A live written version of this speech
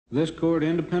This court,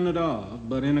 independent of,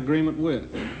 but in agreement with,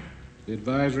 the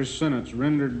advisory sentence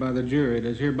rendered by the jury,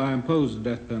 does hereby impose the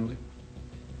death penalty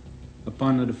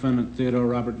upon the defendant Theodore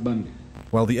Robert Bundy.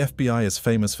 While the FBI is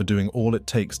famous for doing all it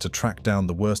takes to track down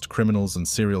the worst criminals and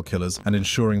serial killers and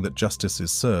ensuring that justice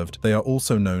is served, they are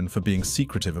also known for being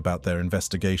secretive about their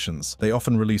investigations. They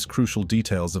often release crucial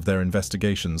details of their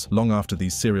investigations long after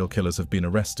these serial killers have been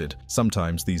arrested.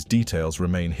 Sometimes these details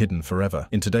remain hidden forever.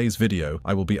 In today's video,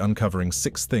 I will be uncovering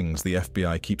 6 things the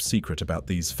FBI keeps secret about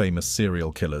these famous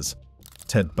serial killers.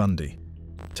 Ted Bundy.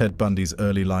 Ted Bundy's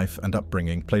early life and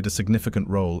upbringing played a significant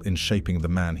role in shaping the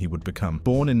man he would become.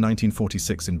 Born in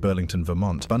 1946 in Burlington,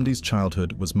 Vermont, Bundy's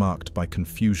childhood was marked by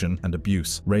confusion and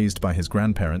abuse. Raised by his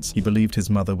grandparents, he believed his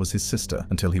mother was his sister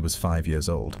until he was 5 years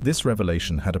old. This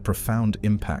revelation had a profound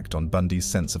impact on Bundy's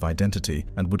sense of identity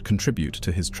and would contribute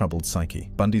to his troubled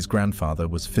psyche. Bundy's grandfather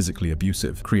was physically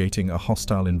abusive, creating a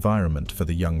hostile environment for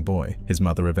the young boy. His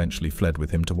mother eventually fled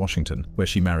with him to Washington, where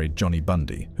she married Johnny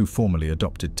Bundy, who formally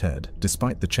adopted Ted.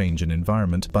 Despite the change in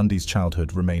environment, Bundy's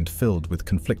childhood remained filled with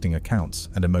conflicting accounts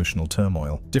and emotional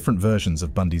turmoil. Different versions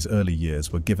of Bundy's early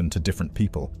years were given to different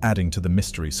people, adding to the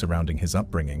mystery surrounding his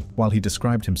upbringing. While he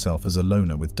described himself as a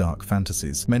loner with dark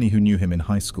fantasies, many who knew him in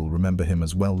high school remember him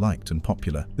as well-liked and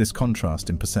popular. This contrast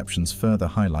in perceptions further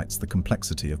highlights the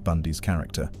complexity of Bundy's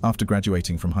character. After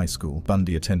graduating from high school,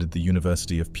 Bundy attended the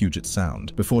University of Puget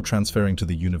Sound before transferring to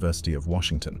the University of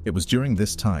Washington. It was during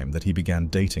this time that he began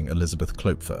dating Elizabeth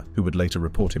Klopfer, who would later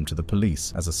report him to the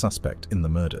police as a suspect in the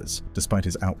murders. Despite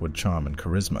his outward charm and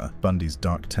charisma, Bundy's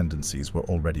dark tendencies were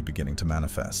already beginning to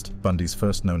manifest. Bundy's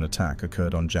first known attack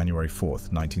occurred on January 4th,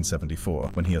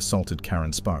 1974, when he assaulted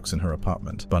Karen Sparks in her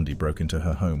apartment. Bundy broke into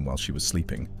her home while she was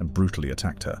sleeping and brutally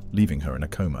attacked her, leaving her in a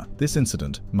coma. This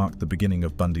incident marked the beginning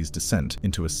of Bundy's descent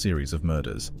into a series of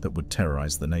murders that would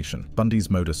terrorize the nation.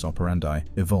 Bundy's modus operandi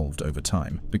evolved over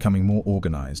time, becoming more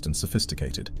organized and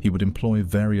sophisticated. He would employ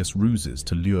various ruses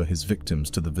to lure his victims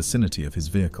to the vicinity of his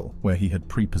vehicle, where he had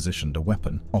pre-positioned a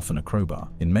weapon, often a crowbar.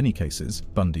 In many cases,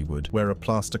 Bundy would wear a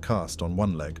plaster cast on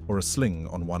one leg or a sling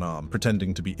on one arm,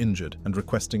 pretending to be injured and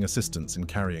requesting assistance in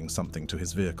carrying something to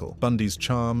his vehicle. Bundy's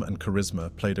charm and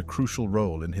charisma played a crucial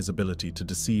role in his ability to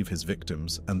deceive his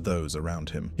victims and those around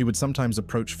him. He would sometimes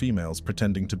approach females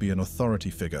pretending to be an authority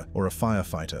figure or a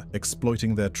firefighter,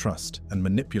 exploiting their trust and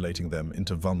manipulating them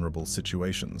into vulnerable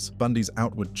situations. Bundy's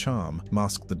outward charm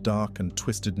masked the dark and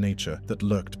twisted nature that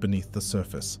lurked beneath the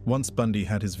surface. Once Bundy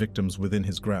had his victims within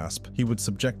his grasp, he would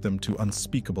subject them to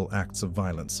unspeakable acts of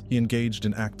violence. He engaged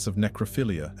in acts of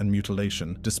necrophilia and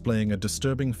mutilation, displaying a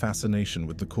disturbing fascination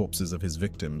with the corpses of his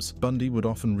victims. Bundy would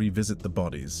often revisit the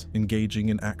bodies, engaging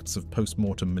in acts of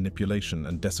post-mortem manipulation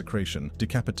and desecration.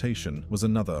 Decapitation was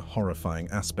another horrifying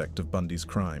aspect of Bundy's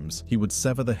crimes. He would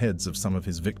sever the heads of some of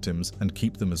his victims and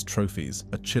keep them as trophies,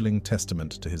 a chilling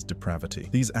testament to his depravity.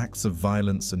 These acts of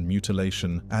violence and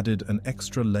mutilation added an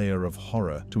extra layer of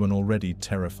horror to an already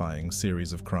terrifying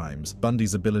series of crimes.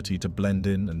 Bundy's ability to blend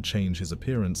in and change his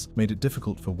appearance made it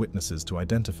difficult for witnesses to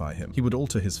identify him. He would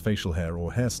alter his facial hair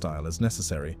or hairstyle as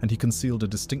necessary, and he concealed a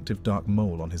distinctive dark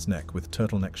mole on his neck with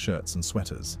turtleneck shirts and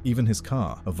sweaters. Even his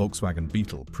car, a Volkswagen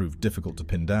Beetle, proved difficult to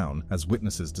pin down, as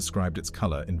witnesses described its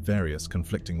color in various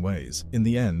conflicting ways. In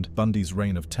the end, Bundy's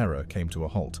reign of terror came to a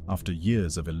halt. After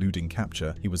years of eluding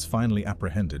capture, he was finally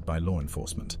apprehended by law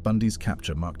enforcement. Bundy's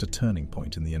capture marked a turning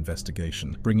point in the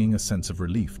investigation, bringing a sense of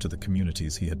relief to the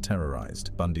communities he had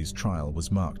terrorized. Bundy's trial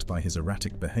was marked by his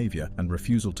erratic behavior and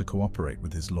refusal to cooperate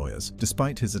with his lawyers.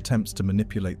 Despite his attempts to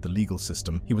manipulate the legal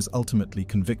system, he was ultimately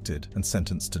convicted and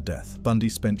sentenced to death. Bundy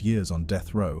spent years on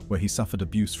death row, where he suffered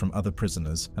abuse from other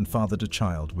prisoners and fathered a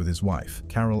child with his wife,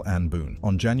 Carol Ann Boone.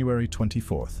 On January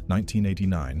 24,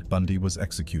 1989, Bundy was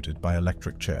executed by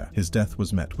electric chair. His death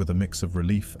was met with a mix of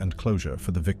relief and closure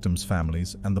for the victims'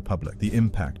 families and the public. The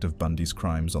impact of Bundy's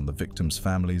crimes on the victims'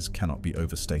 families cannot be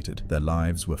overstated. Their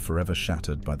lives were forever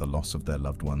shattered by the loss of their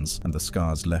loved ones, and the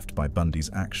scars left by Bundy's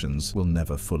actions will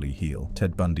never fully heal.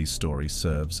 Ted Bundy's story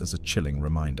serves as a chilling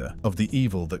reminder of the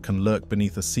evil that can lurk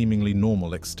beneath a seemingly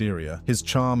normal exterior. His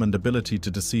charm and ability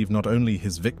to deceive not only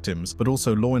his victims, but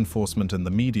also law enforcement and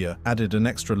the media added an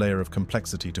extra layer of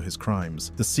complexity to his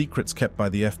crimes. The secrets kept by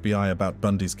the FBI about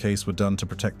Bundy's case were done to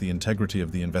protect the integrity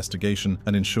of the investigation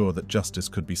and ensure that justice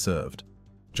could be served.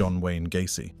 John Wayne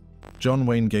Gacy. John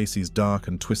Wayne Gacy's dark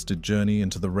and twisted journey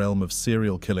into the realm of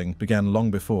serial killing began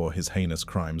long before his heinous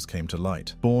crimes came to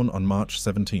light. Born on March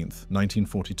 17,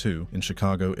 1942, in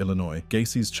Chicago, Illinois,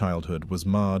 Gacy's childhood was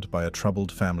marred by a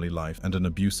troubled family life and an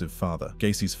abusive father.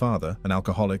 Gacy's father, an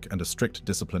alcoholic and a strict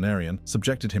disciplinarian,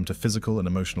 subjected him to physical and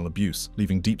emotional abuse,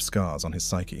 leaving deep scars on his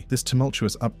psyche. This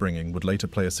tumultuous upbringing would later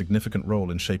play a significant role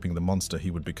in shaping the monster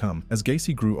he would become. As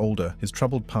Gacy grew older, his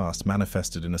troubled past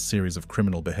manifested in a series of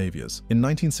criminal behaviors. In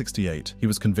 1968, he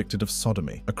was convicted of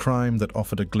sodomy, a crime that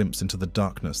offered a glimpse into the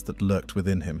darkness that lurked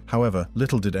within him. However,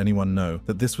 little did anyone know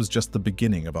that this was just the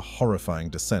beginning of a horrifying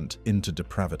descent into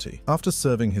depravity. After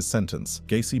serving his sentence,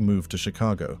 Gacy moved to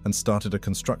Chicago and started a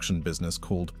construction business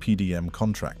called PDM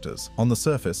Contractors. On the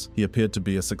surface, he appeared to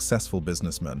be a successful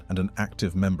businessman and an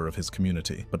active member of his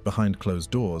community, but behind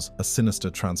closed doors, a sinister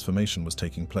transformation was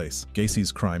taking place.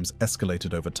 Gacy's crimes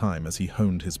escalated over time as he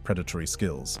honed his predatory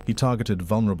skills. He targeted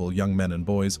vulnerable young men and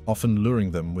boys, often luring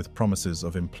them with promises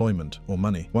of employment or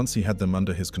money. Once he had them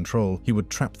under his control, he would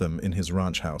trap them in his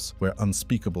ranch house, where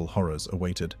unspeakable horrors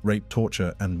awaited. Rape,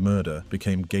 torture, and murder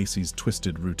became Gacy's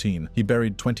twisted routine. He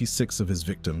buried 26 of his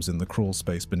victims in the crawl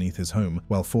space beneath his home,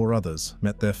 while 4 others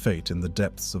met their fate in the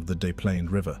depths of the Des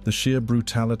Plaines River. The sheer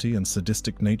brutality and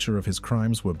sadistic nature of his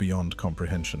crimes were beyond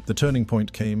comprehension. The turning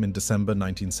point came in December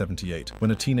 1978,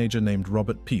 when a teenager named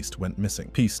Robert Piest went missing.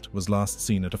 Piest was last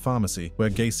seen at a pharmacy, where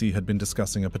Gacy had been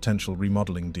discussing a potential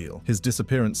remodeling deal. His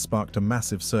disappearance sparked a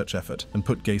massive search effort and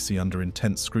put Gacy under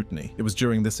intense scrutiny. It was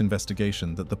during this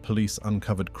investigation that the police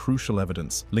uncovered crucial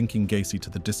evidence linking Gacy to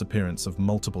the disappearance of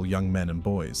multiple young men and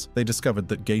boys. They discovered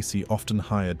that Gacy often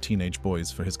hired teenage boys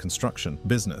for his construction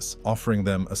business, offering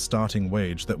them a starting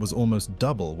wage that was almost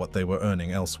double what they were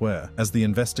earning elsewhere. As the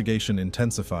investigation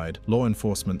intensified, law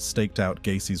enforcement staked out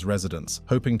Gacy's residence,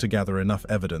 hoping to gather enough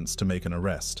evidence to make an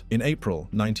arrest. In April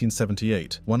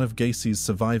 1978, one of Gacy's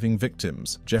surviving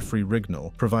victims, Jeffrey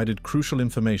Rignall, provided crucial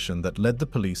information that led the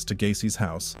police to Gacy's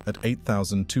house at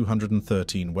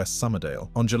 8213 West Summerdale.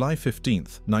 On July 15,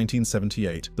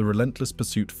 1978, the relentless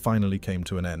pursuit finally came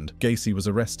to an end. Gacy was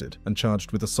arrested and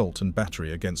charged with assault and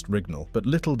battery against Rignall, but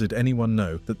little did anyone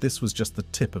know that this was just the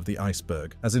tip of the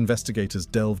iceberg. As investigators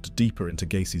delved deeper into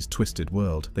Gacy's twisted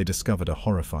world, they discovered a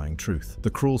horrifying truth. The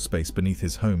crawl space beneath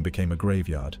his home became a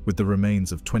graveyard, with the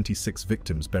remains of 26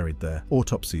 victims buried there.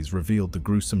 Autopsies revealed the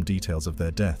gruesome details of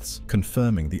their deaths,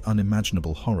 confirming the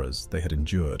unimaginable horrors they had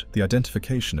endured. The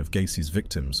identification of Gacy's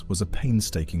victims was a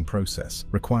painstaking process,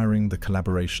 requiring the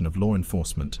collaboration of law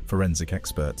enforcement, forensic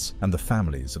experts, and the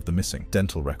families of the missing.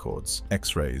 Dental records,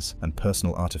 x-rays, and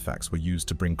personal artifacts were used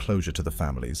to bring closure to the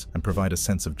families and provide a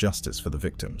sense of justice for the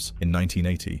victims. In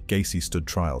 1980, Gacy stood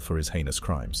trial for his heinous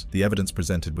crimes. The evidence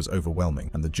presented was overwhelming,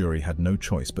 and the jury had no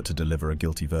choice but to deliver a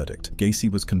guilty verdict.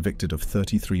 Gacy was convicted of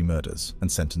 33 murders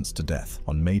and sentenced to death.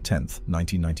 On May 10,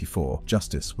 1994,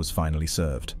 justice was finally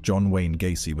served. John Wayne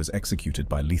Gacy was executed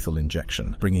by lethal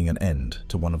injection, bringing an end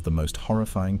to one of the most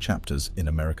horrifying chapters in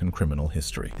American criminal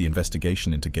history. The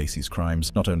investigation into Gacy's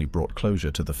crimes not only brought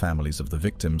closure to the families of the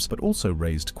victims, but also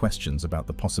raised questions about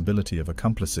the possibility of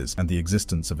accomplices and the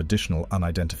existence of additional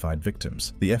unidentified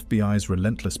victims. The FBI's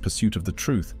relentless pursuit of the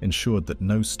truth ensured that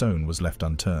no stone was left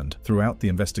unturned. Throughout the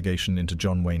investigation into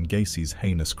John Wayne Gacy's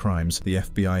heinous crimes, the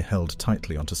FBI held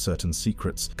tightly onto certain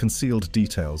secrets, concealed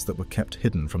details that were kept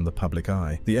hidden from the public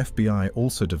eye. The FBI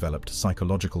also developed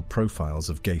psychological profiles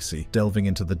of Gacy, delving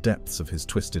into the depths of his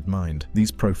twisted mind.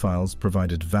 These profiles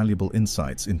provided valuable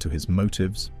insights into his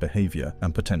motives, behavior,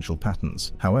 and potential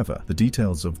patterns. However, the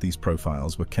details of these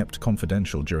profiles were kept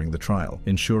confidential during the trial,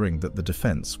 ensuring that the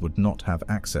defense would not have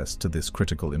access to this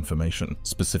critical information.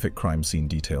 Specific crime scene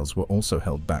details were also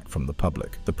held back from the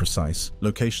public. The precise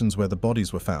locations where the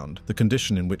bodies were found, the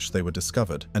condition in which they were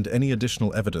discovered, and any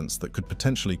additional evidence that could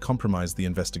potentially compromise the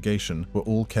investigation were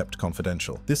all kept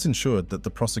confidential. This ensured that the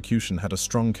prosecution had a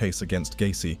strong case against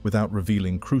Gacy without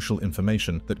revealing crucial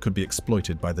information that could be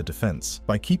exploited by the defense.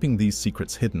 By keeping these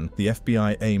secrets hidden, the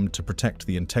FBI aimed to protect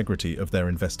the integrity of their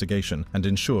investigation and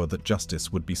ensure that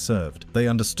justice would be served. They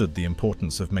understood the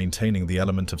importance of maintaining the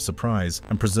element of surprise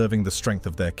and preserving the strength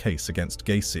of their case against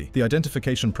Gacy. The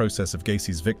identification process of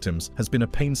Gacy's victims has been a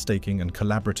painstaking and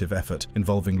collaborative effort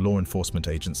involving law enforcement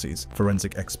agencies,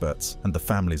 forensic experts, and the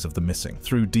families of the missing.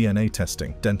 Through DNA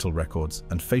testing, dental records,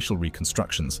 and facial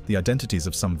reconstructions, the identities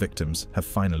of some victims have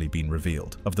finally been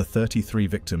revealed. Of the 33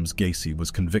 victims Gacy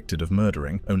was convicted of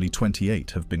murdering, only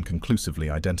 28 have been conclusively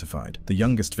identified. The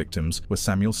youngest victims were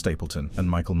Samuel Stapleton and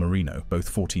Michael Marino, both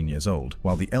 14 years old,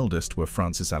 while the eldest were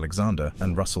Francis Alexander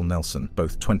and Russell Nelson,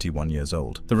 both 21 years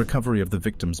old. The recovery of the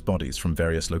victims' bodies from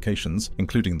various locations,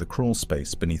 including the crawl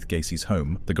space beneath Gacy's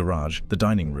home, the garage, the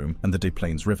dining room, and the Des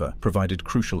Plaines River, provided provided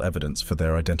crucial evidence for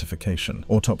their identification.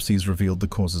 Autopsies revealed the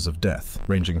causes of death,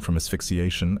 ranging from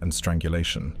asphyxiation and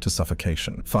strangulation to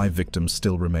suffocation. 5 victims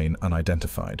still remain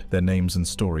unidentified, their names and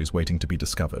stories waiting to be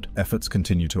discovered. Efforts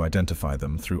continue to identify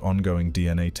them through ongoing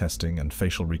DNA testing and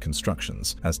facial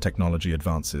reconstructions as technology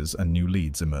advances and new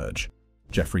leads emerge.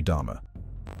 Jeffrey Dahmer.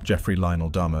 Jeffrey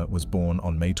Lionel Dahmer was born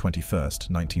on May 21,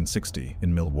 1960,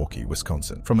 in Milwaukee,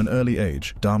 Wisconsin. From an early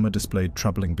age, Dahmer displayed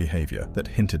troubling behavior that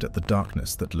hinted at the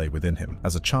darkness that lay within him.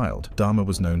 As a child, Dahmer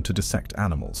was known to dissect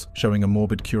animals, showing a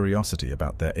morbid curiosity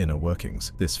about their inner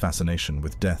workings. This fascination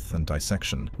with death and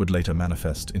dissection would later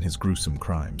manifest in his gruesome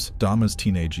crimes. Dahmer's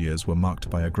teenage years were marked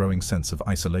by a growing sense of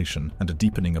isolation and a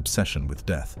deepening obsession with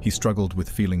death. He struggled with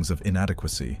feelings of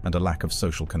inadequacy and a lack of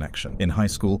social connection. In high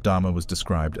school, Dahmer was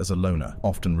described as a loner,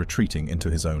 often retreating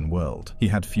into his own world. He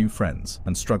had few friends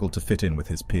and struggled to fit in with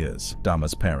his peers.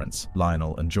 Dahmer's parents,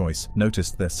 Lionel and Joyce,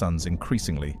 noticed their son's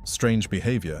increasingly strange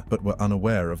behavior but were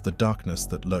unaware of the darkness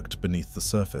that lurked beneath the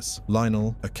surface.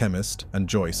 Lionel, a chemist, and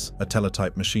Joyce, a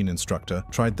teletype machine instructor,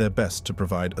 tried their best to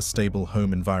provide a stable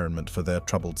home environment for their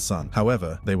troubled son.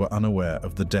 However, they were unaware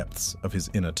of the depths of his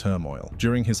inner turmoil.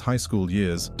 During his high school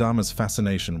years, Dahmer's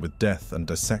fascination with death and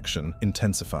dissection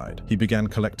intensified. He began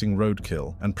collecting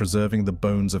roadkill and preserving the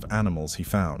bones of animals he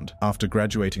found. After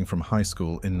graduating from high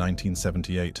school in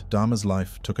 1978, Dahmer's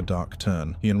life took a dark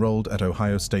turn. He enrolled at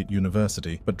Ohio State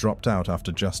University, but dropped out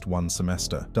after just 1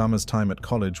 semester. Dahmer's time at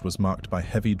college was marked by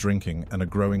heavy drinking and a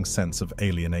growing sense of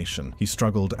alienation. He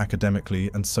struggled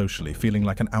academically and socially, feeling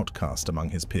like an outcast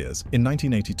among his peers. In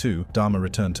 1982, Dahmer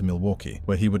returned to Milwaukee,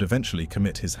 where he would eventually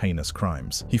commit his heinous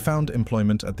crimes. He found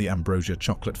employment at the Ambrosia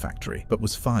Chocolate Factory, but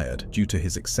was fired due to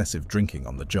his excessive drinking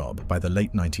on the job. By the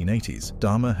late 1980s,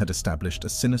 Dahmer had established a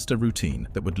sinister routine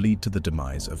that would lead to the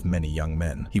demise of many young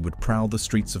men. He would prowl the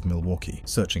streets of Milwaukee,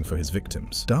 searching for his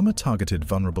victims. Dahmer targeted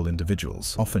vulnerable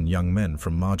individuals, often young men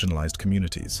from marginalized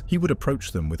communities. He would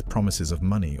approach them with promises of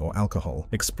money or alcohol,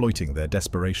 exploiting their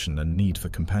desperation and need for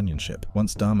companionship.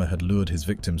 Once Dahmer had lured his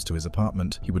victims to his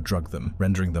apartment, he would drug them,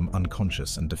 rendering them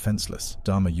unconscious and defenseless.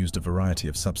 Dahmer used a variety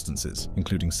of substances,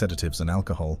 including sedatives and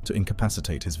alcohol, to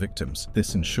incapacitate his victims.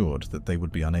 This ensured that they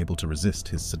would be unable to resist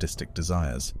his sadistic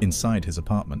desires. Inside his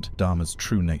apartment, Dahmer's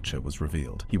true nature was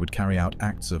revealed. He would carry out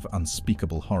acts of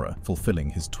unspeakable horror, fulfilling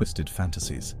his twisted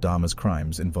fantasies. Dahmer's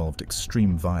crimes involved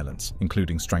extreme violence,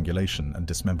 including strangulation and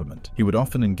dismemberment. He would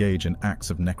often engage in acts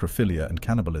of necrophilia and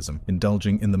cannibalism,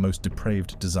 indulging in the most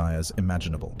depraved desires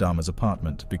imaginable. Dahmer's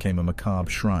apartment became a macabre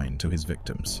shrine to his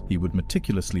victims. He would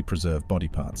meticulously preserve body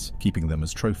parts, keeping them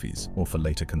as trophies or for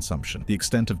later consumption. The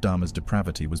extent of Dahmer's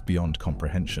depravity was beyond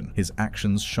comprehension. His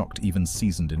actions shocked even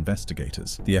seasoned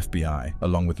investigators. The FBI,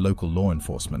 along with local law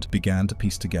enforcement, began to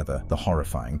piece together the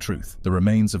horrifying truth. The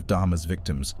remains of Dahmer's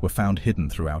victims were found hidden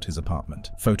throughout his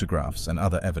apartment. Photographs and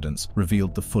other evidence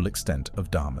revealed the full extent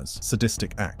of Dahmer's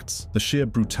sadistic acts. The sheer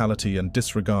brutality and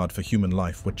disregard for human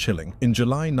life were chilling. In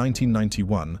July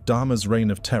 1991, Dahmer's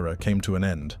reign of terror came to an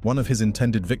end. One of his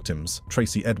intended victims,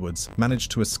 Tracy Edwards,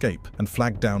 managed to escape and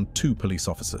flagged down 2 police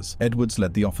officers. Edwards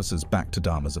led the officers back to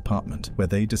Dahmer's apartment, where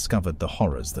they discovered the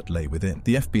horrors that lay within.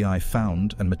 The FBI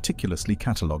found and meticulously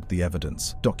catalogued the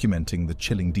evidence, documenting the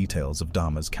chilling details of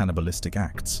Dahmer's cannibalistic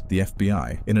acts. The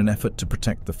FBI, in an effort to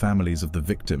protect the families of the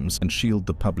victims and shield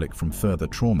the public from further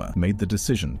trauma, made the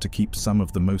decision to keep some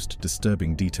of the most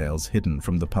disturbing details hidden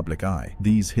from the public eye.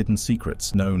 These hidden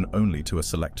secrets, known only to a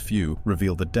select few,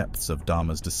 reveal the depths of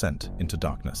Dahmer's descent into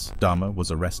darkness. Dahmer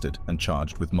was arrested and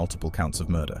charged with multiple counts of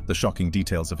murder. The shocking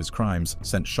details of his crimes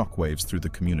sent shockwaves through the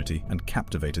community and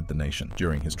captivated the nation.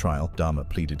 During his trial, Dahmer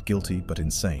pleaded guilty but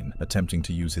insane, attempting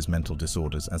to use his mental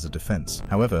disorders as a defense.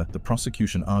 However, the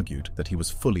prosecution argued that he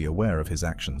was fully aware of his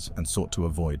actions and sought to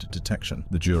avoid detection.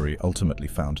 The jury ultimately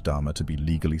found Dahmer to be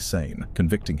legally sane,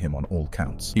 convicting him on all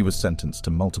counts. He was sentenced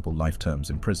to multiple life terms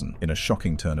in prison. In a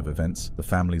shocking turn of events, the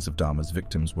families of Dahmer's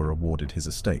victims were awarded his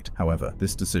estate. However,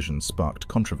 this decision sparked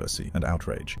controversy and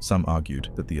outrage. Some argued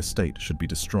that the estate should be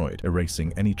destroyed,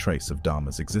 erasing any trace of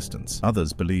Dahmer's existence.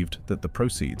 Others believed that the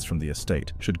proceeds from the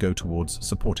estate should go towards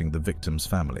supporting the victims'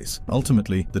 families.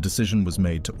 Ultimately, the decision was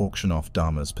made to auction off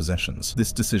Dahmer's possessions.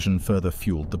 This decision further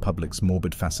fueled the public's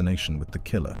morbid fascination with the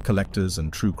killer. Collectors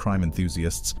and true crime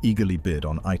enthusiasts eagerly bid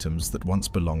on items that once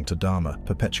belonged to Dahmer,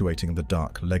 perpetuating the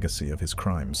dark legacy of his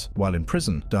crimes. While in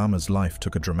prison, Dahmer's life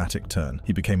took a dramatic turn.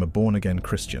 He became a born-again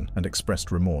Christian and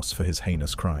expressed remorse for his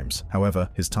heinous crimes. However,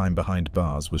 his time behind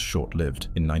bars was short-lived.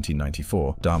 In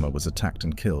 1994, Dahmer was attacked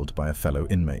and killed by a fellow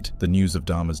inmate. The news of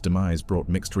Dahmer's demise brought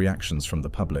mixed reactions from the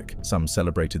public. Some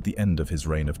celebrated the end of his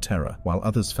reign of terror, while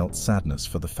others felt sadness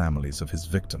for the families of his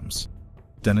victims.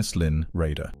 Dennis Lynn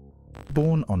Rader.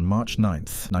 Born on March 9,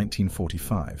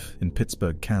 1945, in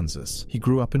Pittsburgh, Kansas, he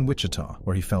grew up in Wichita,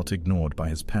 where he felt ignored by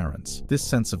his parents. This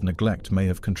sense of neglect may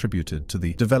have contributed to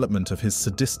the development of his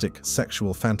sadistic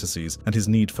sexual fantasies and his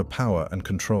need for power and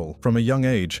control. From a young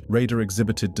age, Rader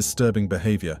exhibited disturbing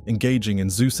behavior, engaging in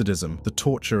zoosadism, the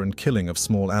torture and killing of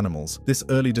small animals. This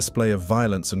early display of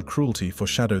violence and cruelty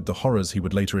foreshadowed the horrors he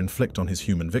would later inflict on his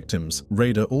human victims.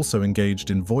 Rader also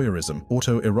engaged in voyeurism,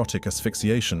 autoerotic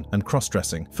asphyxiation, and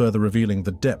cross-dressing, further revealing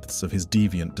the depths of his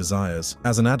deviant desires.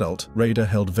 As an adult, Rader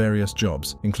held various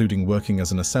jobs, including working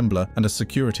as an assembler and a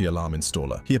security alarm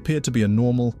installer. He appeared to be a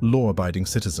normal, law-abiding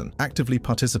citizen, actively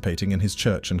participating in his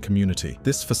church and community.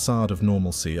 This facade of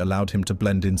normalcy allowed him to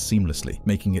blend in seamlessly,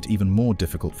 making it even more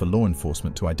difficult for law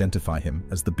enforcement to identify him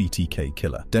as the BTK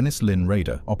killer. Dennis Lynn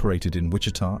Rader operated in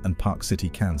Wichita and Park City,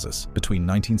 Kansas, between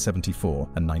 1974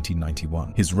 and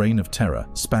 1991. His reign of terror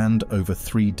spanned over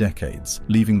 3 decades,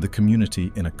 leaving the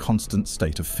community in a constant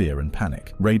state of fear and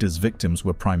panic. Rader's victims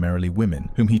were primarily women,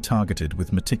 whom he targeted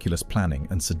with meticulous planning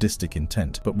and sadistic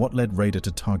intent. But what led Rader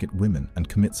to target women and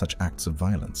commit such acts of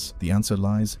violence? The answer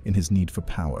lies in his need for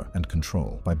power and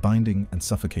control. By binding and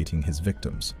suffocating his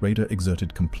victims, Rader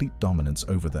exerted complete dominance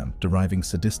over them, deriving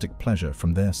sadistic pleasure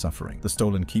from their suffering. The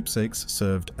stolen keepsakes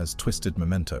served as twisted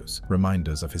mementos,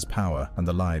 reminders of his power and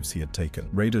the lives he had taken.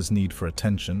 Rader's need for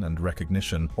attention and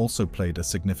recognition also played a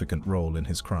significant role in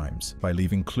his crimes. By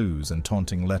leaving clues and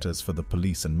taunting letters for the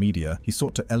police and media, he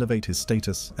sought to elevate his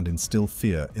status and instill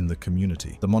fear in the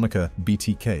community. The moniker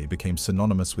BTK became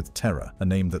synonymous with terror, a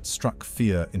name that struck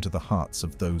fear into the hearts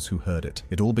of those who heard it.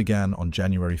 It all began on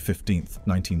January 15,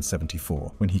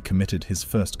 1974, when he committed his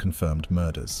first confirmed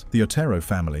murders. The Otero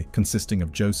family, consisting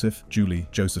of Joseph, Julie,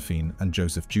 Josephine, and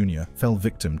Joseph Jr., fell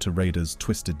victim to Rader's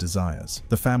twisted desires.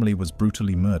 The family was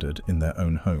brutally murdered in their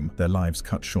own home, their lives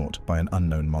cut short by an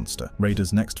unknown monster.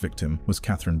 Rader's next victim was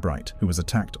Catherine Bright, who was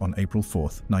attacked on April 4,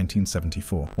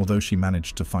 1974. Although she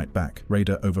managed to fight back,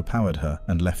 Rader overpowered her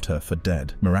and left her for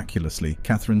dead. Miraculously,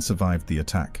 Catherine survived the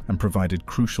attack and provided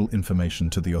crucial information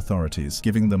to the authorities,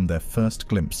 giving them their first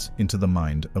glimpse into the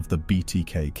mind of the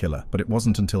BTK killer. But it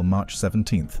wasn't until March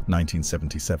 17,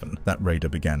 1977, that Rader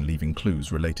began leaving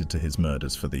clues related to his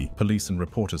murders for the police and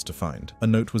reporters to find. A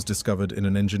note was discovered in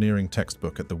an engineering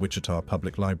textbook at the Wichita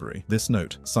Public Library. This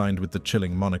note, signed with the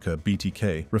chilling moniker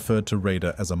BTK, referred to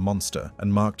Rader as a monster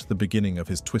and marked the beginning of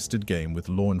his twisted game with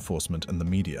law enforcement and the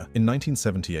media. In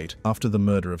 1978, after the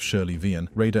murder of Shirley Vian,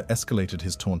 Rader escalated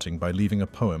his taunting by leaving a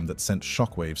poem that sent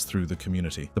shockwaves through the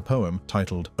community. The poem,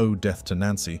 titled "Oh Death to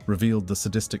Nancy," revealed the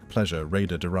sadistic pleasure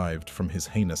Rader derived from his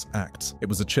heinous acts. It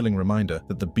was a chilling reminder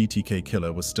that the BTK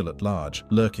killer was still at large,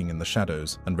 lurking in the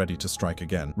shadows and ready to strike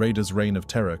again. Rader's reign of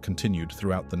terror continued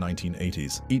throughout the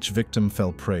 1980s. Each victim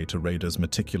fell prey to Rader's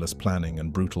meticulous planning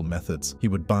and brutal methods. He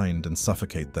would bind and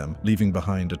suffocate them, leaving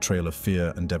behind a trail of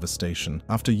fear and devastation.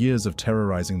 After years of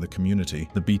terrorizing the community,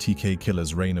 the BTK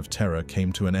killer's reign of terror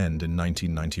came to an end in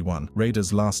 1991.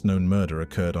 Rader's last known murder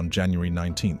occurred on January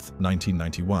 19,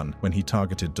 1991, when he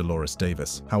targeted Dolores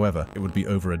Davis. However, it would be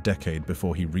over a decade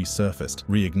before he resurfaced,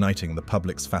 reigniting the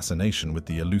public's fascination with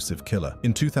the elusive killer.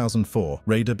 In 2004,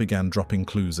 Rader began dropping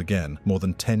clues again, more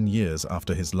than 10 years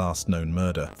after his last known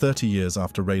murder. 30 years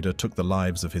after Rader took the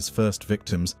lives of his first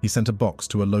victims, he sent a box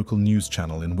to a local news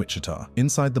channel in Wichita.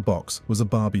 Inside the box was a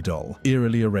Barbie doll,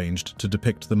 eerily arranged to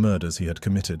depict the murders he had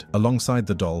committed. Alongside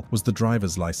the doll was the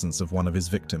driver's license of one of his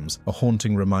victims, a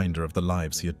haunting reminder of the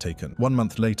lives he had taken. 1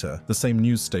 month later, the same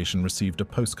news station received a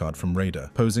postcard from Rader,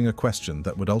 posing a question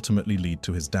that would ultimately lead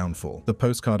to his downfall. The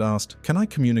postcard asked, "Can I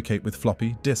communicate with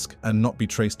floppy disk and not be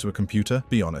traced to a computer?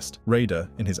 Be honest." Rader,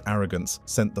 in his arrogance,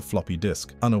 sent the floppy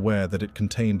disk, unaware that it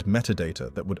contained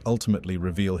metadata that would ultimately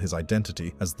reveal his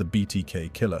identity as the BTK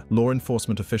killer. Law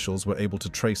enforcement officials were able to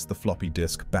trace the floppy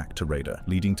disk back to Rader,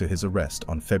 leading to his arrest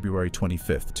on February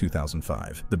 25,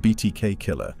 2005. The BTK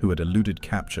killer, who had eluded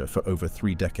capture for over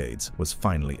 3 decades, was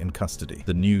finally in custody.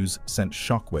 The news sent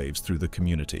shockwaves through the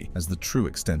community as the true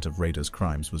extent of Rader's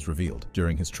crimes was revealed.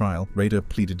 During his trial, Rader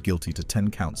pleaded guilty to 10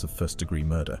 counts of first-degree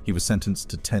murder. He was sentenced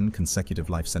to 10 consecutive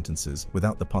life sentences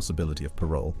without the possibility of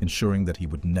parole, ensuring that he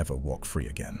would never walk free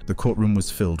again. The courtroom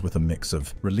was filled with a mix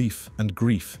of relief and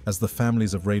grief as the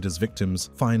families of Rader's victims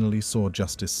finally saw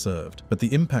justice served. But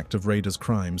the impact of Rader's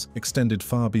crimes extended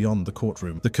far beyond the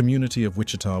courtroom. The community of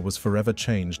Wichita was forever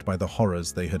changed by the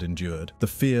horrors they had endured. The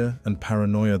fear and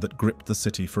paranoia that gripped the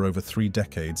city for over 3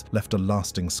 decades left a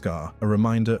lasting scar, a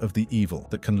reminder of the evil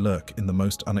that can lurk in the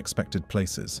most unexpected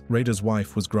places. Rader's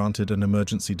wife was granted an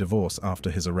emergency divorce after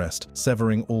his arrest,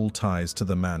 severing all ties to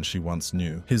the man she once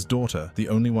knew. His daughter, the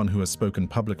only one who has spoken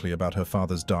publicly about her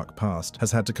father's dark past,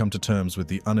 has had to come to terms with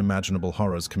the unimaginable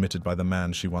horrors committed dominated by the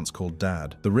man she once called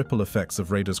Dad. The ripple effects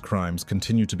of Rader's crimes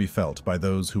continue to be felt by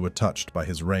those who were touched by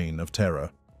his reign of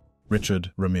terror.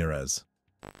 Richard Ramirez.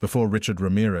 Before Richard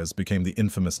Ramirez became the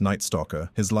infamous Night Stalker,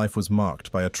 his life was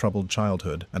marked by a troubled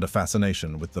childhood and a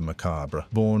fascination with the macabre.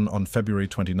 Born on February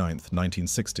 29,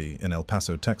 1960, in El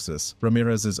Paso, Texas,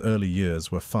 Ramirez's early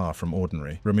years were far from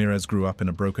ordinary. Ramirez grew up in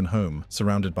a broken home,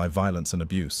 surrounded by violence and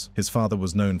abuse. His father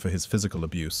was known for his physical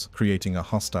abuse, creating a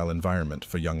hostile environment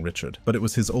for young Richard. But it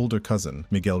was his older cousin,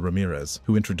 Miguel Ramirez,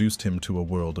 who introduced him to a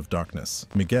world of darkness.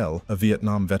 Miguel, a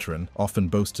Vietnam veteran, often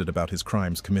boasted about his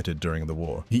crimes committed during the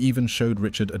war. He even showed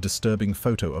Richard a disturbing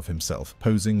photo of himself,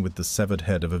 posing with the severed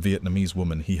head of a Vietnamese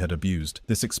woman he had abused.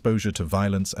 This exposure to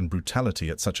violence and brutality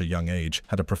at such a young age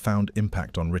had a profound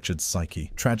impact on Richard's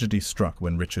psyche. Tragedy struck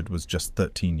when Richard was just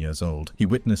 13 years old. He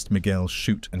witnessed Miguel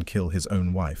shoot and kill his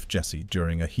own wife, Jessie,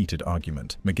 during a heated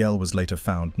argument. Miguel was later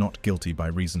found not guilty by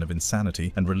reason of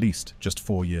insanity and released just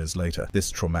 4 years later.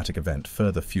 This traumatic event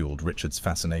further fueled Richard's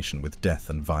fascination with death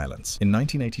and violence. In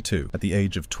 1982, at the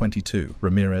age of 22,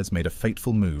 Ramirez made a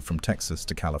fateful move from Texas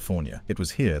to California. It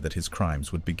was here that his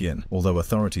crimes would begin, although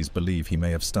authorities believe he may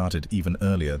have started even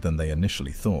earlier than they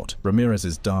initially thought.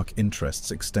 Ramirez's dark interests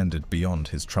extended beyond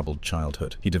his troubled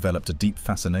childhood. He developed a deep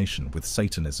fascination with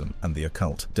Satanism and the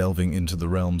occult, delving into the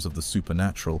realms of the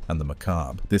supernatural and the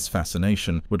macabre. This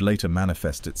fascination would later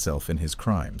manifest itself in his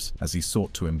crimes, as he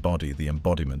sought to embody the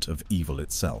embodiment of evil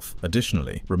itself.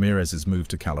 Additionally, Ramirez's move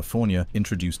to California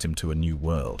introduced him to a new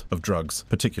world of drugs,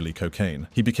 particularly cocaine.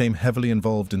 He became heavily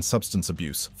involved in substance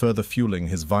abuse, further fueling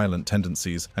his violent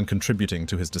tendencies and contributing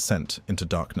to his descent into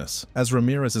darkness. As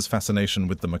Ramirez's fascination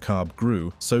with the macabre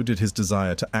grew, so did his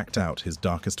desire to act out his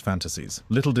darkest fantasies.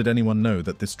 Little did anyone know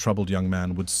that this troubled young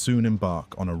man would soon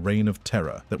embark on a reign of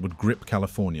terror that would grip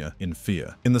California in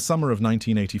fear. In the summer of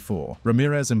 1984,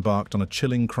 Ramirez embarked on a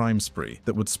chilling crime spree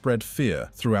that would spread fear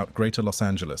throughout Greater Los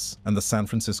Angeles and the San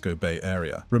Francisco Bay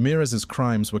Area. Ramirez's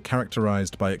crimes were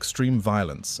characterized by extreme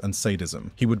violence and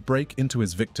sadism. He would break into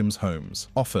his victims' homes,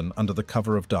 often under the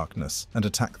cover of darkness, and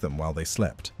attack them while they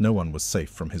slept. No one was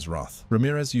safe from his wrath.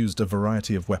 Ramirez used a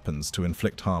variety of weapons to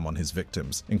inflict harm on his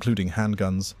victims, including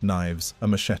handguns, knives, a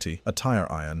machete, a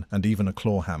tire iron, and even a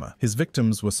claw hammer. His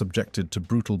victims were subjected to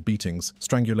brutal beatings,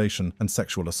 strangulation, and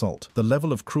sexual assault. The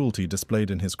level of cruelty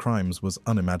displayed in his crimes was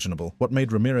unimaginable. What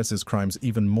made Ramirez's crimes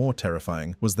even more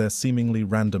terrifying was their seemingly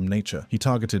random nature. He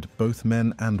targeted both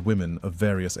men and women of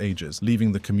various ages,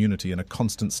 leaving the community in a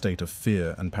constant state of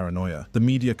fear and paranoia. The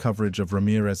media coverage of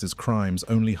Ramirez's crimes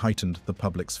only heightened the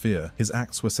public's fear. His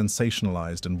acts were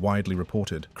sensationalized and widely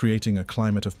reported, creating a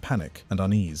climate of panic and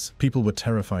unease. People were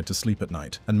terrified to sleep at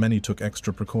night, and many took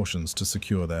extra precautions to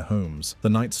secure their homes. The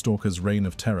Night Stalker's reign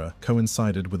of terror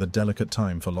coincided with a delicate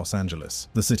time for Los Angeles.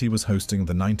 The city was hosting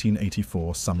the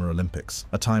 1984 Summer Olympics,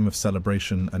 a time of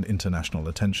celebration and international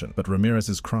attention. But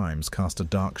Ramirez's crimes cast a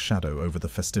dark shadow over the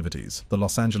festivities. The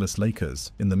Los Angeles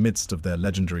Lakers, in the midst of their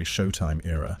legendary Showtime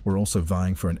era, were also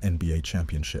vying for an NBA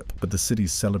championship. But the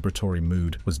city's celebratory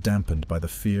mood was dampened by the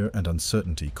fear and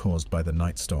uncertainty caused by the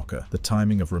Night Stalker. The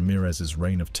timing of Ramirez's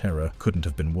reign of terror couldn't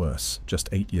have been worse. Just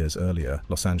 8 years earlier,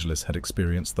 Los Angeles had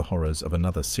experienced the horrors of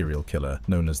another serial killer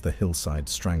known as the Hillside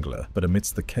Strangler. But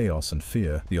amidst the chaos and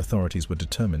fear, the authorities were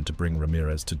determined to bring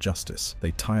Ramirez to justice.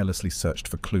 They tirelessly searched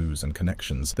for clues and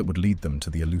connections that would lead them to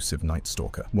the elusive Night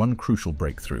Stalker. One crucial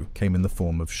breakthrough came in the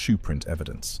form of shoe print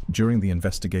evidence. During the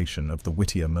investigation of the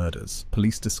Whittier murders,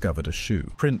 police discovered a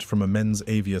shoe print from a men's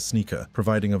Avia sneaker,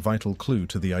 providing a vital clue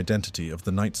to the identity of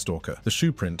the Night Stalker. The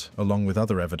shoe print, along with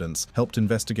other evidence, helped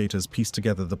investigators piece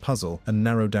together the puzzle and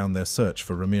narrow down their search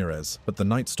for Ramirez. But the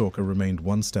Night Stalker remained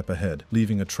one step ahead,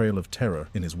 leaving a trail of terror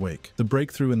in his wake. The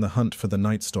breakthrough in the hunt for the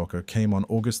Night Stalker came on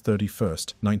August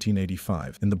 31st,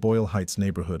 1985, in the Boyle Heights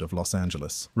neighborhood of Los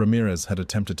Angeles. Ramirez had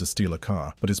attempted to steal a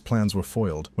car, but his plans were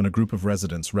foiled when a group of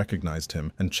residents recognized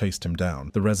him and chased him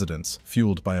down. The residents,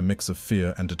 fueled by a mix of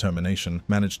fear and determination,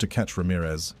 managed to catch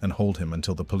Ramirez and hold him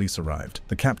until the police arrived.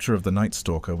 The capture of the Night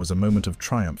Stalker was a moment of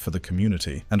triumph for the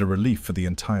community and a relief for the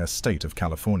entire state of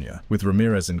California. With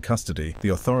Ramirez in custody, the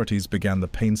authorities began the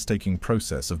painstaking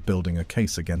process of building a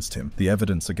case against him. The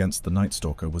evidence against the Night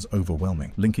Stalker was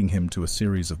overwhelming, linking him to a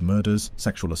series of murders,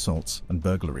 sexual assaults, and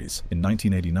burglaries. In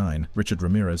 1989, Richard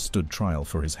Ramirez stood trial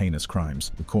for his heinous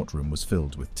crimes. The courtroom was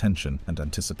filled with tension and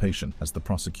anticipation as the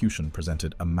prosecution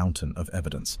presented a mountain of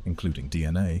evidence. evidence, including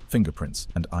DNA, fingerprints,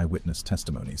 and eyewitness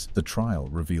testimonies. The trial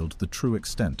revealed the true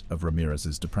extent of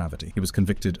Ramirez's depravity. He was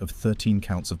convicted of 13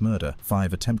 counts of murder,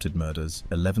 5 attempted murders,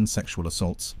 11 sexual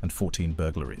assaults, and 14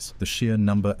 burglaries. The sheer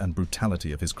number and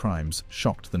brutality of his crimes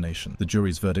shocked the nation. The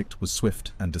jury's verdict was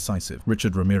swift and decisive.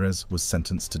 Richard Ramirez was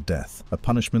sentenced to death, a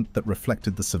punishment that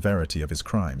reflected the severity of his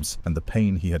crimes and the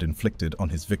pain he had inflicted on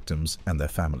his victims and their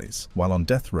families. While on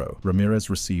death row, Ramirez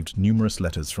received numerous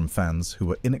letters from fans who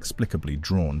were inexplicably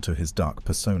drawn to his dark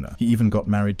persona. He even got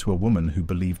married to a woman who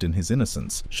believed in his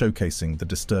innocence, showcasing the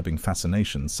disturbing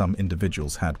fascination some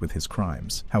individuals had with his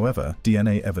crimes. However,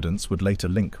 DNA evidence would later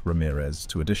link Ramirez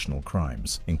to additional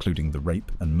crimes, including the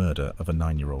rape and murder of a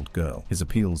 9-year-old girl. His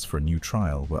appeals for a new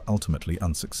trial were ultimately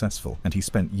unsuccessful, and he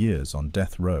spent years on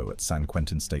death row at San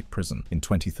Quentin State Prison. In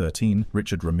 2013,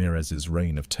 Richard Ramirez's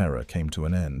reign of terror came to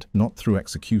an end, not through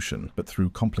execution, but through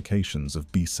complications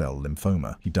of B-cell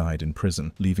lymphoma. He died in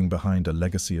prison, leaving behind a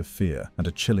legacy of fear and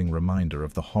a chilling reminder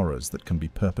of the horrors that can be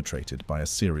perpetrated by a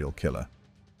serial killer.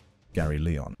 Gary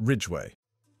Leon Ridgway.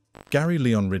 Gary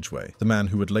Leon Ridgway, the man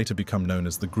who would later become known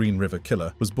as the Green River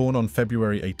Killer, was born on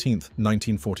February 18,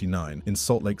 1949, in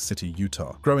Salt Lake City,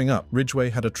 Utah. Growing up, Ridgway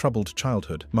had a troubled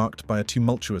childhood, marked by a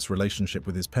tumultuous relationship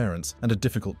with his parents and a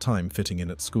difficult time fitting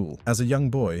in at school. As a young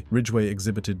boy, Ridgway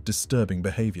exhibited disturbing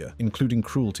behavior, including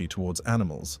cruelty towards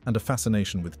animals and a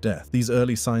fascination with death. These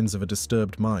early signs of a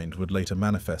disturbed mind would later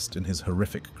manifest in his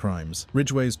horrific crimes.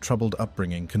 Ridgway's troubled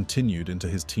upbringing continued into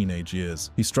his teenage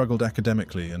years. He struggled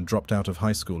academically and dropped out of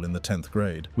high school in the 10th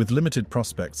grade. With limited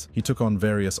prospects, he took on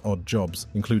various odd jobs,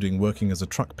 including working as a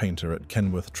truck painter at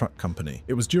Kenworth Truck Company.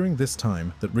 It was during this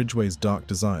time that Ridgway's dark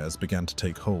desires began to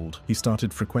take hold. He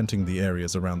started frequenting the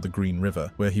areas around the Green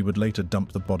River, where he would later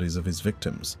dump the bodies of his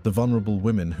victims. The vulnerable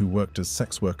women who worked as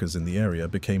sex workers in the area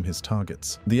became his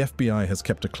targets. The FBI has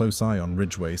kept a close eye on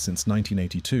Ridgway since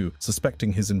 1982,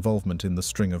 suspecting his involvement in the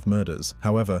string of murders.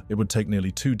 However, it would take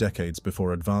nearly 2 decades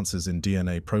before advances in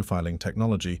DNA profiling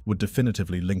technology would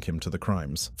definitively link him to the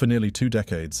crimes. For nearly 2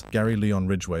 decades, Gary Leon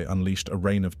Ridgway unleashed a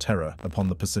reign of terror upon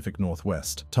the Pacific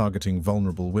Northwest, targeting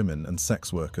vulnerable women and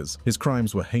sex workers. His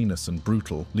crimes were heinous and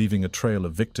brutal, leaving a trail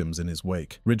of victims in his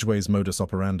wake. Ridgway's modus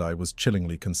operandi was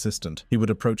chillingly consistent. He would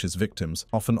approach his victims,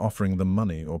 often offering them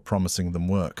money or promising them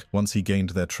work. Once he gained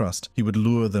their trust, he would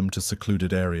lure them to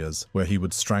secluded areas, where he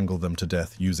would strangle them to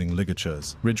death using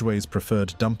ligatures. Ridgway's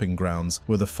preferred dumping grounds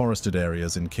were the forested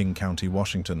areas in King County,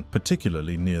 Washington,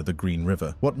 particularly near the Green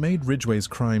River. What made Ridgway's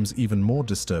crimes even more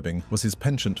disturbing was his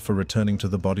penchant for returning to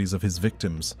the bodies of his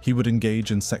victims. He would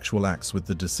engage in sexual acts with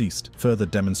the deceased, further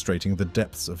demonstrating the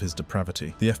depths of his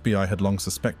depravity. The FBI had long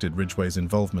suspected Ridgway's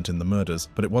involvement in the murders,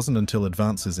 but it wasn't until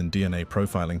advances in DNA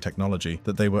profiling technology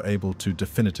that they were able to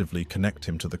definitively connect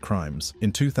him to the crimes.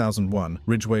 In 2001,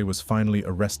 Ridgway was finally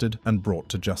arrested and brought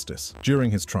to justice. During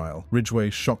his trial,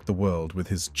 Ridgway shocked the world with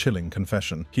his chilling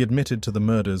confession. He admitted to the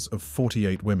murders of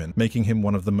 48 women, making him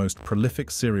one of the most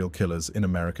prolific serial killers in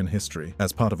American history.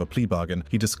 As part of a plea bargain,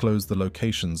 he disclosed the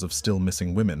locations of still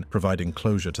missing women, providing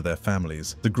closure to their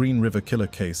families. The Green River Killer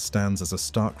case stands as a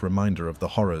stark reminder of the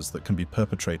horrors that can be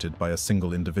perpetrated by a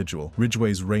single individual.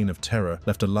 Ridgway's reign of terror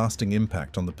left a lasting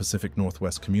impact on the Pacific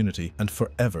Northwest community and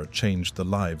forever changed the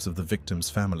lives of the victims'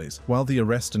 families. While the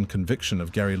arrest and conviction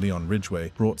of Gary Leon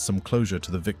Ridgway brought some closure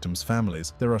to the victims'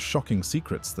 families, there are shocking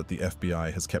secrets that the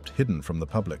FBI has kept hidden from the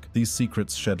public. These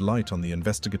secrets shed light on the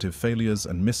investigative failures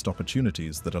and missed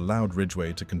opportunities that allowed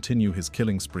Ridgway to continue his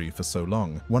killing spree for so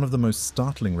long. One of the most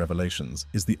startling revelations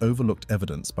is the overlooked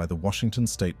evidence by the Washington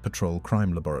State Patrol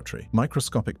Crime Laboratory.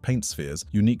 Microscopic paint spheres,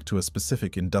 unique to a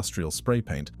specific industrial spray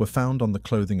paint, were found on the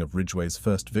clothing of Ridgway's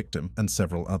first victim and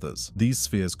several others. These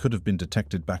spheres could have been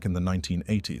detected back in the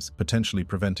 1980s, potentially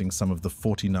preventing some of the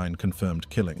 49 confirmed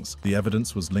killings. The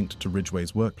evidence was linked to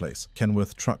Ridgway's workplace,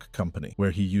 Kenworth Truck Company,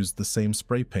 where he used the same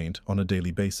spray paint on a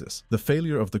daily basis. The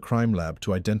failure of the crime lab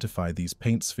to identify these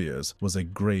paint spheres was a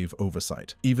grave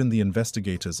oversight. Even the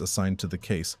investigators assigned to the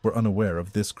case were unaware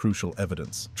of this crucial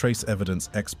evidence. Trace evidence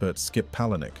expert Skip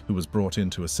Palahniuk, who was brought in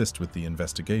to assist with the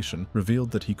investigation,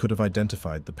 revealed that he could have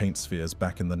identified the paint spheres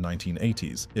back in the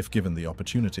 1980s if given the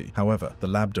opportunity. However, the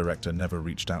lab director never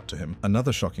reached out to him.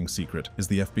 Another shocking secret is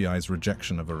the FBI's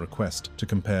rejection of a request to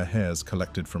compare hairs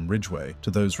collected from Ridgway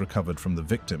to those recovered from the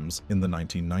victims in the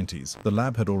 1990s. The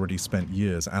lab had already spent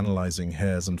years analyzing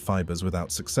hairs and fibers searches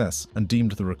without success and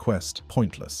deemed the request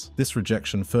pointless. This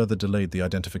rejection further delayed the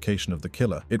identification of the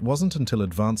killer. It wasn't until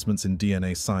advancements in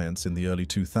DNA science in the early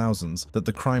 2000s that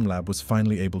the crime lab was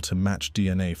finally able to match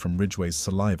DNA from Ridgway's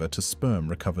saliva to sperm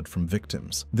recovered from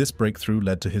victims. This breakthrough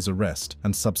led to his arrest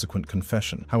and subsequent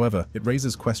confession. However, it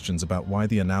raises questions about why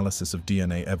the analysis of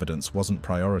DNA evidence wasn't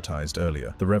prioritized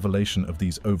earlier. The revelation of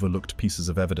these overlooked pieces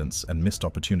of evidence and missed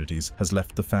opportunities has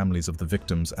left the families of the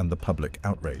victims and the public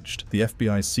outraged. The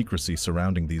FBI's secrecy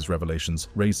surrounding these revelations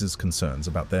raises concerns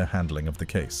about their handling of the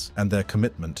case and their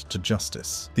commitment to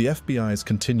justice. The FBI's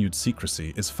continued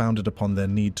secrecy is founded upon their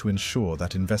need to ensure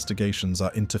that investigations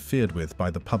are interfered with by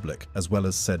the public as well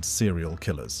as said serial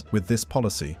killers. With this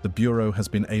policy, the Bureau has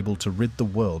been able to rid the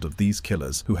world of these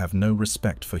killers who have no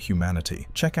respect for humanity.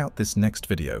 Check out this next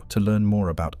video to learn more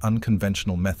about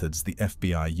unconventional methods the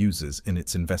FBI uses in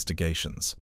its investigations.